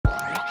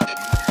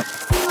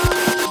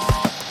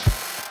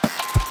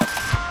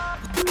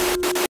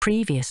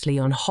Previously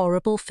on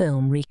Horrible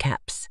Film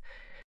Recaps.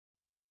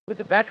 With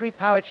the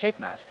battery-powered shape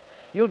mask,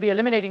 you'll be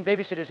eliminating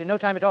babysitters in no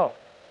time at all.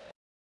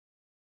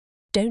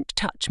 Don't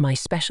touch my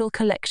special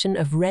collection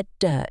of red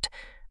dirt.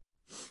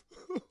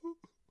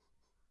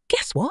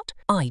 Guess what?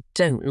 I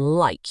don't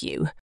like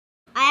you.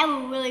 I have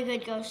a really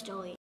good ghost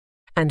story.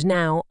 And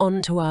now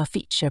on to our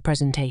feature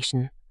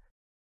presentation.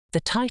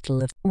 The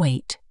title of...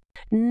 Wait,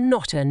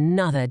 not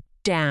another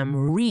damn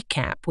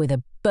recap with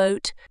a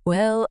boat.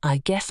 Well, I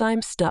guess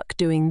I'm stuck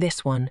doing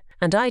this one,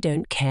 and I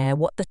don't care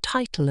what the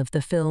title of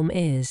the film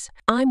is.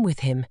 I'm with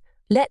him.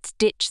 Let's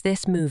ditch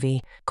this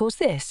movie, 'cause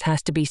this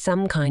has to be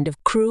some kind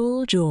of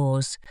cruel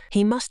Jaws.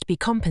 He must be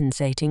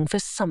compensating for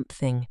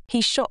something.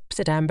 He shops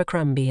at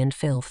Abercrombie and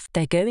Filth.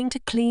 They're going to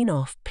clean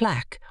off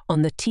plaque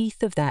on the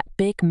teeth of that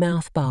big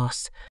mouth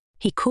bass.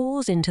 He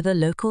calls into the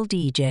local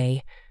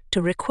DJ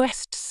to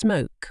request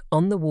smoke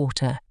on the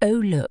water. Oh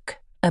look,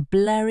 a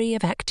blurry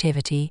of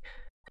activity.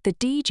 The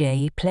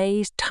DJ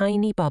plays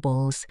Tiny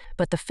Bubbles,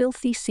 but the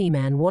filthy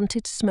seaman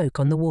wanted smoke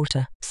on the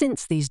water.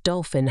 Since these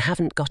dolphins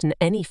haven't gotten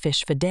any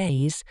fish for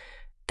days,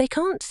 they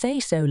can't say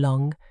so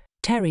long.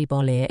 Terry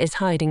Bollier is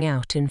hiding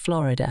out in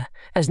Florida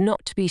as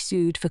not to be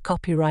sued for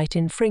copyright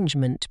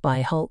infringement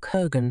by Hulk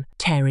Hogan.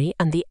 Terry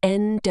and the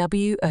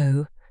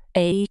NWO,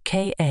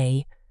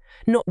 aka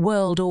Not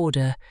World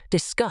Order,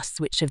 discuss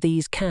which of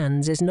these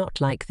cans is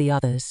not like the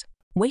others.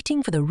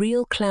 Waiting for the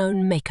real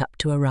clown makeup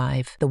to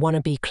arrive, the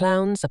wannabe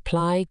clowns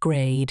apply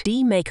grade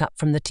D makeup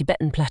from the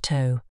Tibetan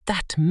Plateau.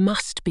 That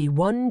must be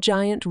one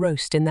giant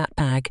roast in that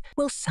bag.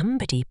 Will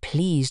somebody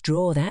please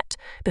draw that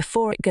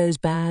before it goes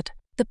bad?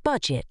 The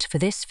budget for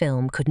this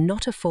film could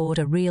not afford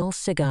a real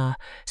cigar,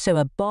 so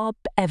a Bob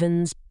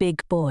Evans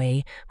Big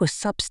Boy was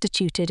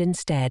substituted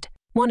instead.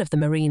 One of the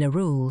marina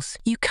rules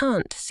you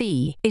can't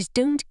see is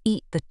don't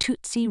eat the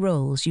Tootsie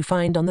Rolls you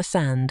find on the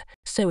sand.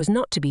 So as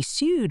not to be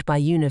sued by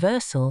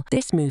Universal,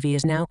 this movie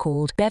is now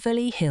called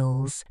Beverly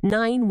Hills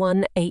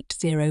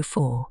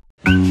 91804.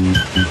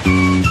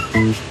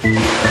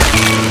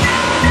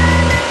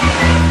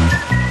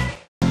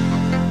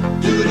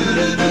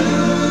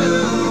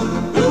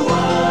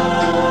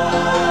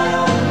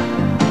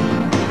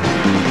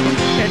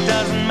 It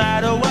doesn't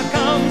matter what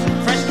comes,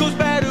 fresh goes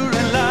better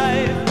in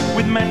life.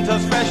 With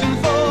Mentos fresh and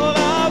full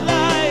of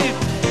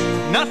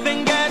life,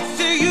 nothing gets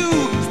to you.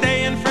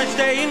 Staying fresh,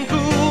 staying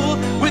cool.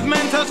 With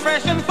Mentos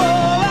fresh and full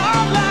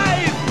of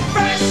life,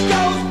 fresh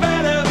goes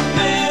better.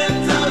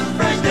 Mentos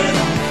freshness,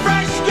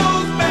 fresh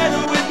goes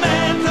better with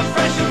Mentos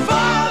fresh and full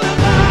of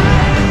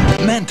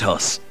life.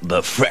 Mentos,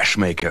 the fresh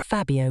maker.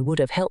 Fabio would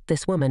have helped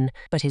this woman,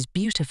 but his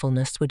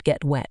beautifulness would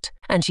get wet,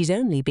 and she's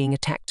only being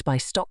attacked by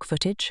stock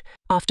footage.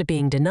 After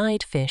being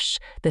denied fish,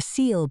 the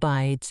seal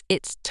bides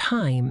its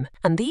time,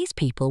 and these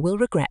people will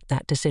regret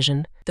that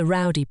decision. The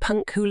rowdy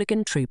punk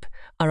hooligan troupe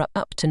are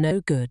up to no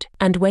good,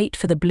 and wait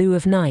for the blue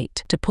of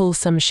night to pull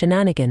some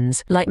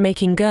shenanigans, like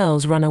making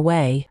girls run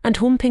away and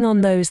humping on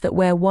those that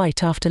wear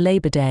white after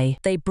Labor Day.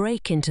 They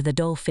break into the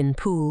dolphin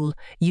pool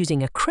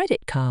using a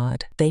credit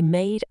card they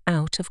made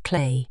out of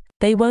clay.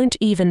 They won't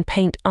even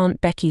paint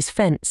Aunt Becky's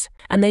fence,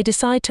 and they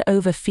decide to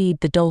overfeed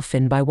the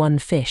dolphin by one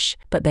fish,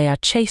 but they are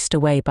chased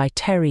away by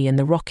Terry and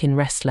the rockin'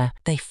 wrestler.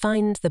 They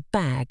find the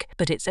bag,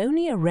 but it's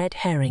only a red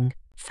herring.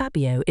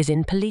 Fabio is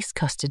in police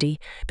custody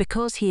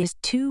because he is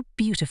too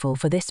beautiful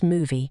for this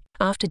movie.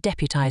 After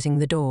deputizing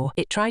the door,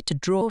 it tried to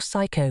draw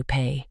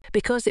Psychopay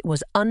because it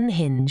was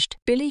unhinged.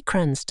 Billy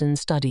Cranston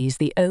studies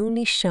the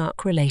only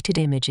shark-related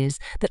images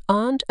that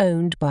aren't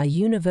owned by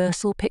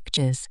Universal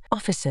Pictures.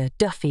 Officer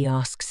Duffy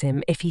asks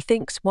him if he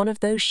thinks one of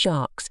those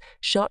sharks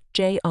shot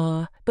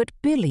JR, but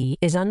Billy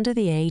is under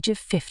the age of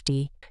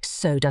 50,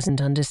 so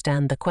doesn't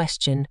understand the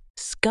question.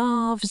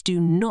 Scarves do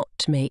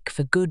not make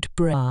for good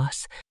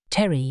brass.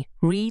 Terry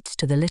reads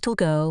to the little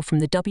girl from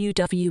the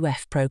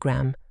WWF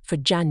program for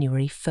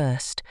January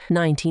 1st,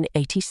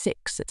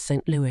 1986 at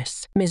St.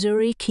 Louis,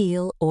 Missouri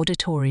Keel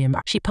Auditorium.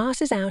 She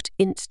passes out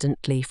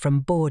instantly from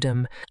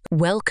boredom.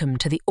 Welcome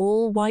to the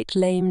all-white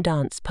lame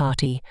dance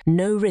party.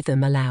 No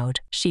rhythm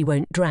allowed. She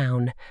won't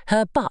drown.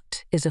 Her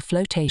butt is a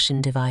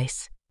flotation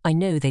device. I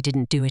know they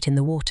didn't do it in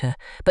the water,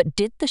 but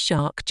did the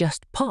shark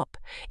just pop?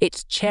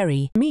 It's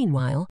Cherry.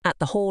 Meanwhile, at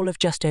the Hall of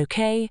Just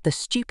Okay, the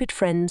stupid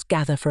friends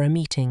gather for a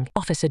meeting.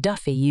 Officer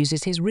Duffy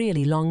uses his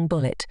really long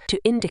bullet to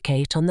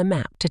indicate on the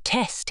map to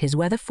test his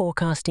weather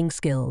forecasting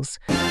skills.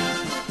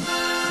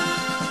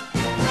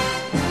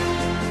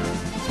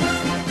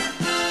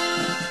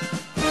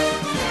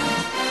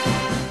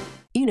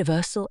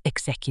 Universal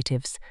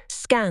executives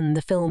scan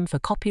the film for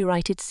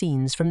copyrighted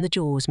scenes from the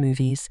Jaws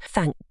movies.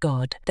 Thank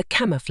God, the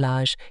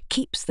camouflage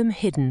keeps them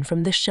hidden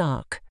from the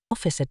shark.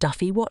 Officer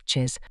Duffy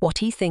watches what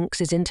he thinks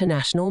is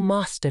international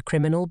master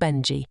criminal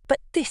Benji. But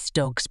this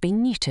dog's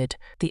been neutered.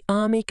 The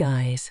army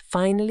guys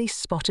finally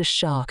spot a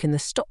shark in the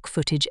stock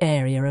footage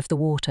area of the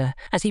water.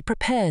 As he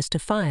prepares to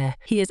fire,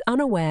 he is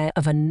unaware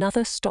of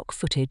another stock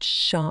footage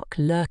shark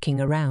lurking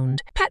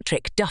around.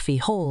 Patrick Duffy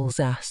hauls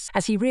ass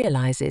as he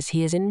realizes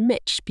he is in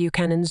Mitch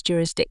Buchanan's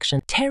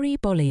jurisdiction. Terry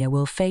Bollier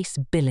will face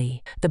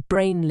Billy, the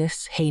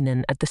brainless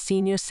Hanan, at the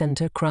Senior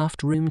Center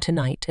Craft Room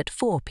tonight at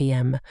 4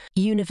 p.m.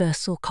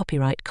 Universal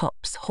Copyright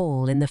cops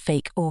haul in the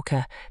fake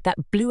orca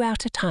that blew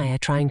out a tire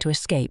trying to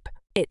escape.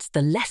 It's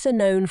the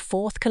lesser-known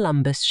 4th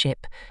Columbus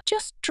ship.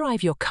 Just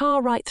drive your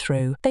car right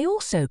through. They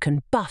also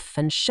can buff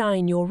and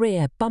shine your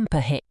rear bumper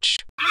hitch.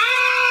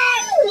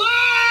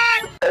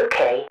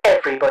 Okay,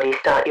 everybody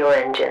start your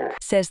engines,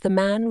 says the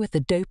man with the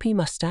dopey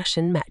mustache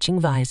and matching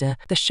visor.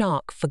 The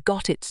shark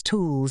forgot its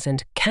tools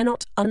and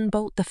cannot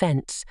unbolt the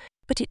fence.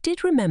 But it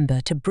did remember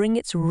to bring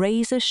its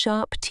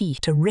razor-sharp teeth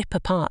to rip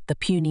apart the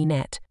puny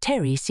net.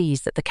 Terry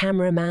sees that the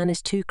cameraman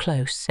is too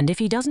close, and if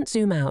he doesn't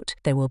zoom out,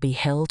 there will be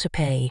hell to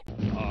pay.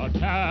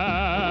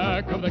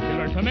 Attack of the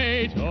killer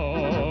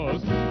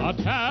tomatoes!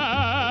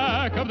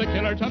 Attack of the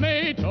killer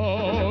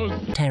tomatoes!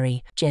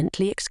 Terry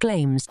gently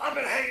exclaims, I've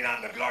been hanging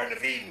out in the Garden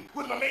of Eden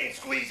with my main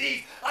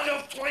squeezees. I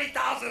drove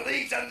 20,000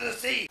 leagues under the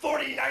sea,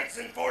 40 nights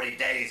and 40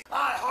 days.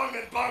 I hung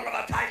and bung on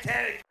the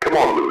Titanic. Come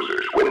on,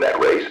 losers, win that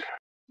race.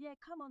 Yeah,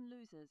 come on,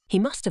 losers. He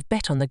must have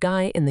bet on the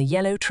guy in the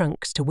yellow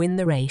trunks to win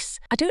the race.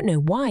 I don't know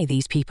why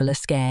these people are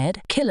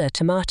scared. Killer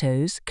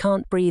tomatoes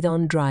can't breathe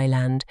on dry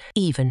land,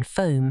 even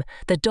foam.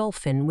 The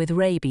dolphin with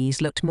rabies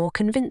looked more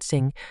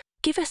convincing.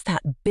 Give us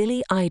that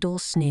Billy Idol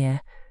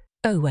sneer.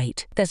 Oh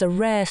wait, there's a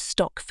rare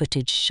stock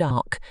footage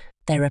shark.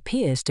 There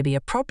appears to be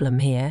a problem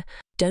here.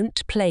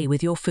 Don't play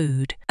with your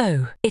food.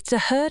 Oh, it's a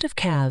herd of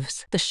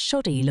calves. The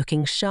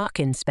shoddy-looking shark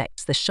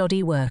inspects the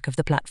shoddy work of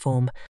the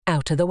platform.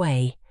 Out of the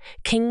way.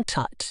 King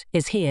Tut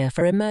is here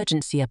for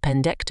emergency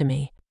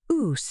appendectomy.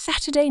 Ooh,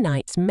 Saturday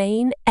night's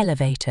main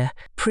elevator,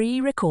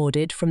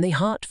 pre-recorded from the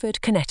Hartford,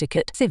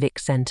 Connecticut Civic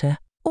Center.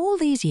 All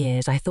these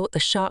years I thought the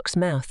shark's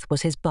mouth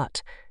was his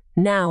butt.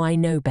 Now I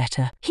know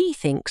better. He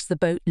thinks the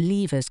boat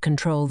levers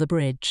control the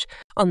bridge.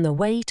 On the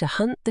way to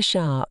hunt the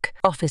shark,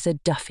 Officer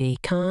Duffy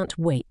can't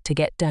wait to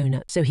get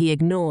donuts, so he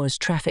ignores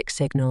traffic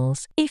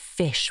signals. If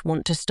fish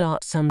want to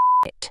start some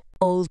shit,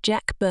 old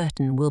Jack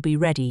Burton will be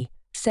ready.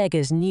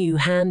 Sega's new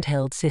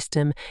handheld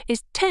system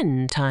is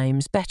 10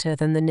 times better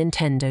than the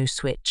Nintendo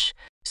Switch.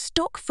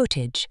 Stock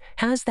footage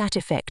has that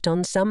effect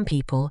on some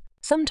people.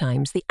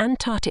 Sometimes the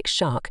Antarctic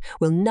shark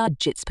will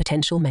nudge its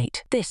potential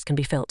mate. This can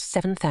be felt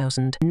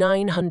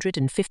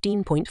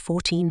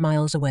 7,915.14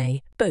 miles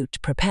away. Boat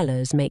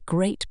propellers make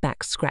great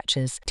back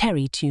scratchers.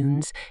 Terry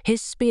tunes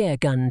his spear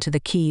gun to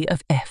the key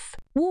of F.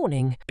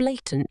 Warning,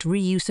 blatant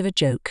reuse of a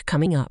joke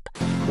coming up.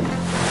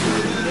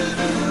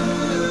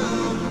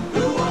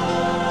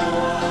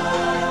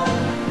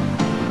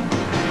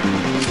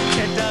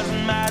 It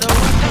doesn't matter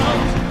what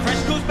comes,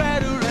 fresh goes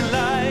better in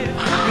life.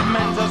 With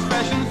Mentos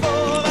fresh and full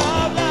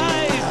of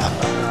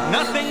life.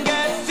 Nothing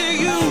gets to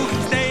you,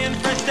 staying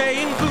fresh,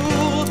 staying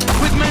cool.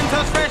 With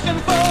Mentos fresh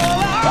and full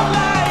of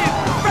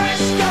life.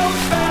 Fresh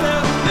goes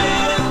better,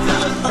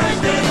 Mentos fresh.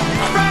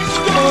 Fresh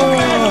goes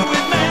better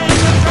with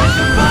Mentos fresh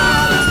and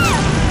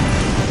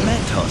full.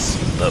 Mentos,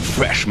 the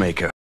fresh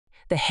maker.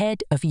 The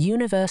head of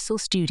Universal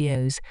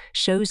Studios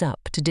shows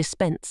up to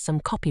dispense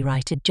some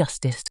copyrighted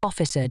justice.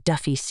 Officer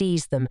Duffy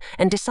sees them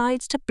and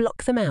decides to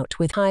block them out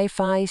with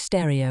hi-fi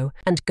stereo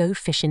and go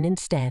fishing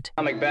instead.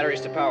 Atomic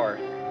batteries to power.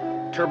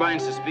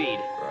 Turbines to speed.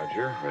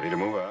 Roger, ready to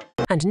move out.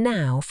 And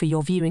now for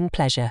your viewing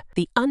pleasure,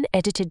 the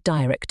unedited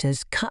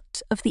director's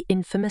cut of the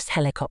infamous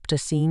helicopter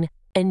scene.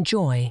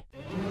 Enjoy.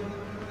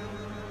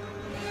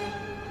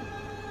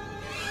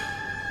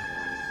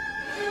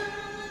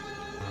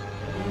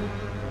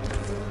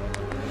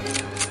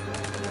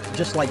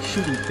 Just like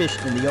shooting fish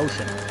in the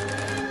ocean.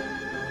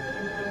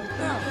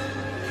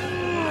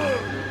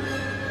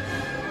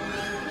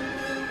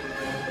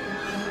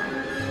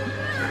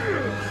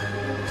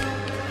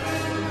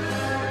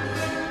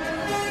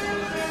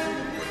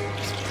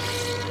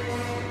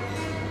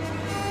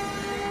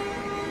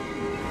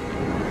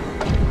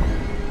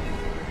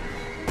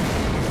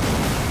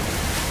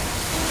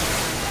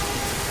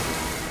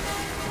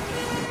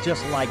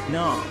 Just like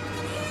Nom.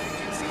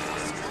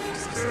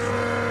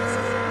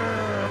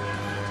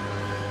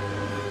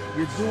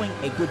 You're doing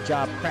a good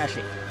job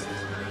crashing.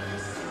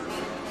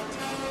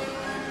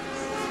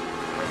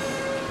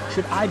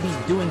 Should I be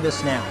doing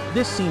this now?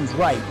 This seems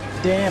right.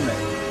 Damn it.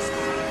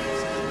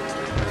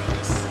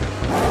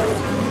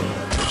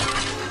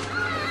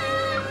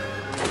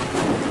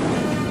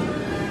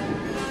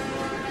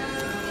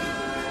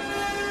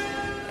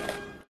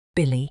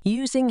 Billy,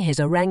 using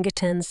his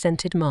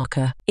orangutan-scented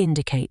marker,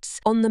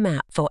 indicates on the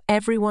map for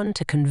everyone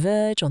to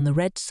converge on the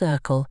red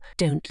circle.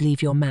 Don't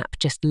leave your map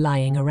just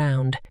lying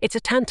around. It's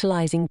a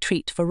tantalizing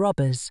treat for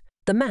robbers.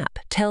 The map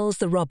tells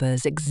the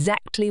robbers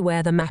exactly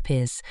where the map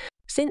is,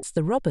 Since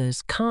the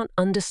robbers can't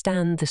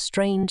understand the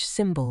strange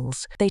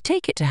symbols, they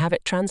take it to have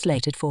it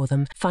translated for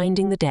them,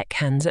 finding the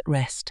deckhands at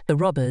rest. The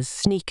robbers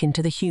sneak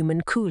into the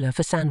human cooler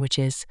for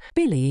sandwiches.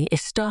 Billy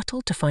is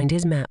startled to find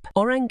his map.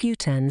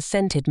 Orangutan's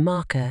scented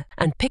marker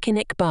and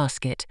picnic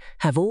basket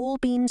have all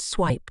been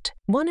swiped.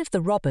 One of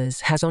the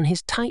robbers has on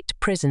his tight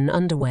prison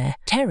underwear.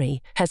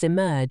 Terry has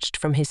emerged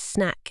from his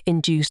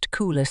snack-induced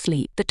cooler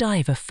sleep. The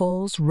diver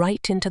falls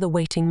right into the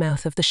waiting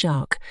mouth of the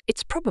shark.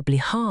 It's probably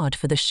hard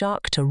for the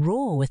shark to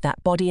roar with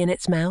that body in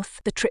its mouth.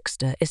 The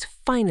trickster is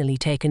finally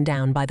taken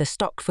down by the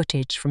stock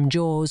footage from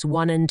Jaws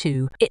 1 and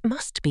 2. It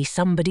must be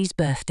somebody's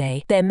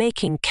birthday. They're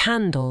making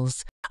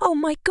candles. Oh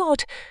my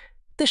God!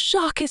 The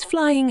shark is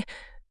flying,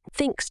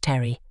 thinks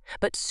Terry,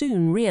 but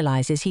soon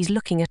realizes he's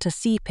looking at a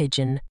sea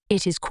pigeon.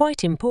 It is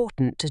quite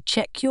important to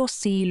check your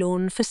sea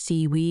lawn for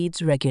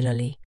seaweeds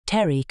regularly.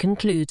 Terry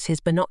concludes his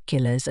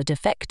binoculars are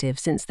defective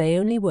since they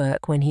only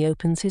work when he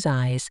opens his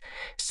eyes,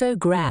 so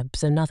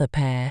grabs another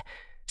pair.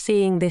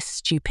 Seeing this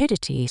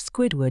stupidity,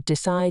 Squidward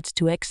decides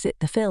to exit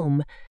the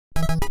film.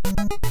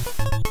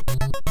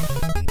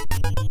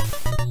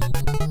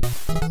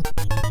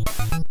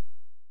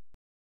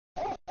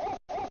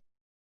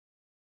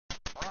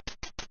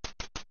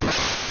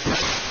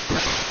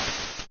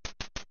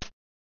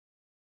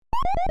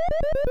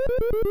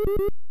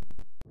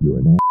 You're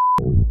an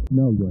asshole.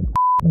 No, you're an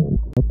asshole.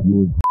 Up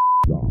yours,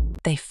 off.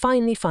 They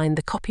finally find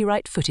the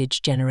copyright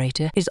footage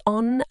generator is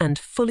on and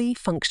fully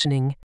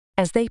functioning.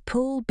 As they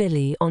pull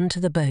Billy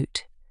onto the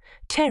boat,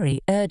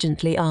 Terry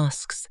urgently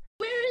asks,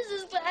 "Where is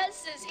his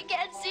glasses? He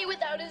can't see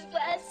without his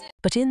glasses."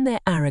 But in their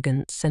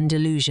arrogance and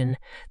delusion,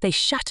 they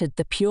shattered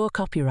the pure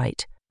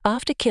copyright.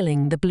 After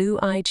killing the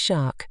blue-eyed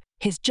shark,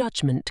 his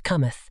judgment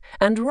cometh,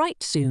 and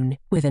right soon,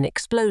 with an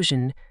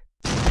explosion,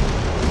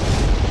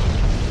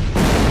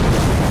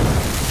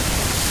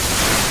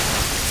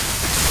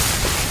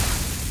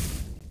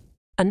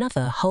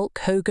 another Hulk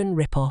Hogan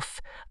ripoff,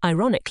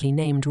 ironically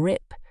named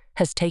Rip,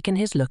 has taken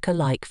his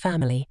look-alike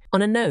family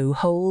on a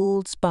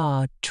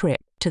no-holds-barred trip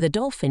to the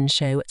dolphin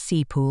show at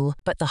Seapool,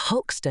 but the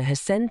Hulkster has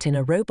sent in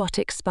a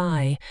robotic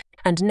spy,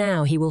 and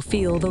now he will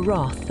feel the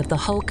wrath of the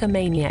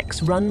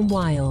Hulkamaniac's run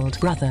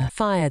wild brother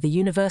fire the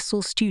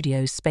Universal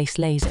Studios space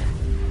laser.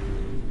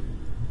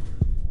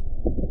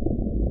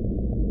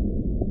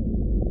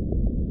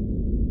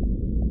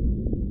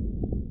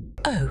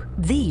 Oh,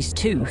 these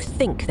two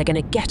think they're going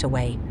to get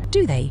away,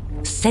 do they?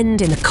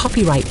 Send in a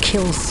copyright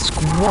kill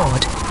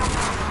squad.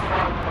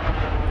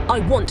 I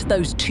want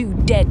those two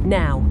dead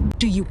now.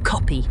 Do you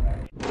copy?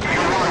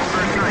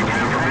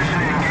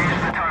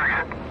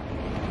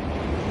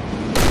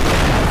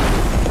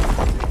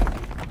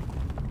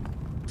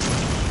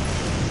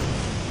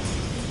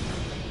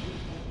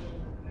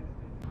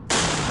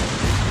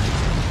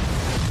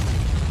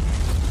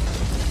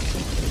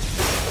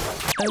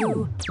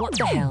 Oh, what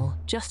the hell?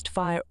 Just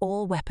fire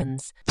all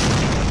weapons.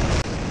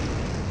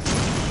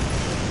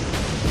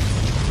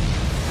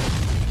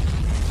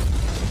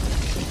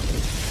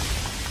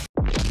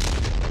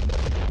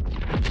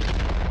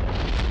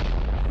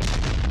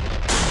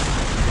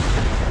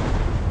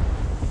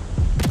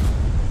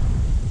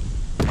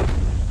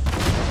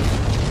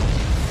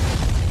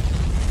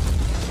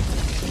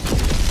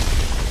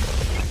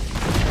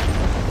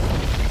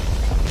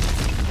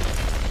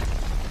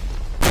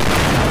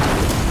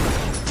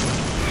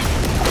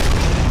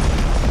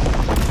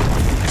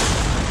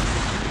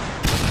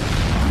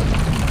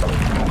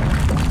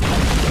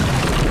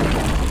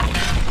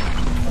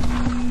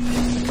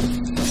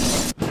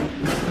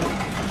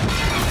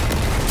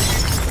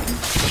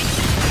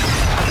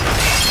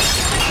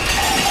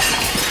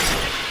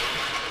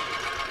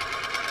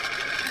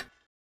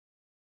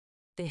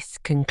 This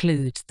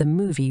concludes the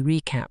movie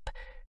recap.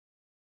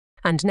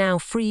 And now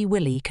Free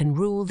Willy can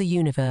rule the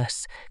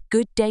universe.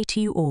 Good day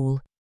to you all.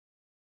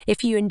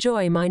 If you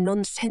enjoy my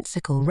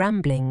nonsensical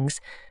ramblings,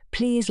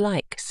 please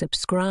like,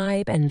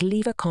 subscribe and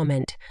leave a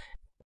comment.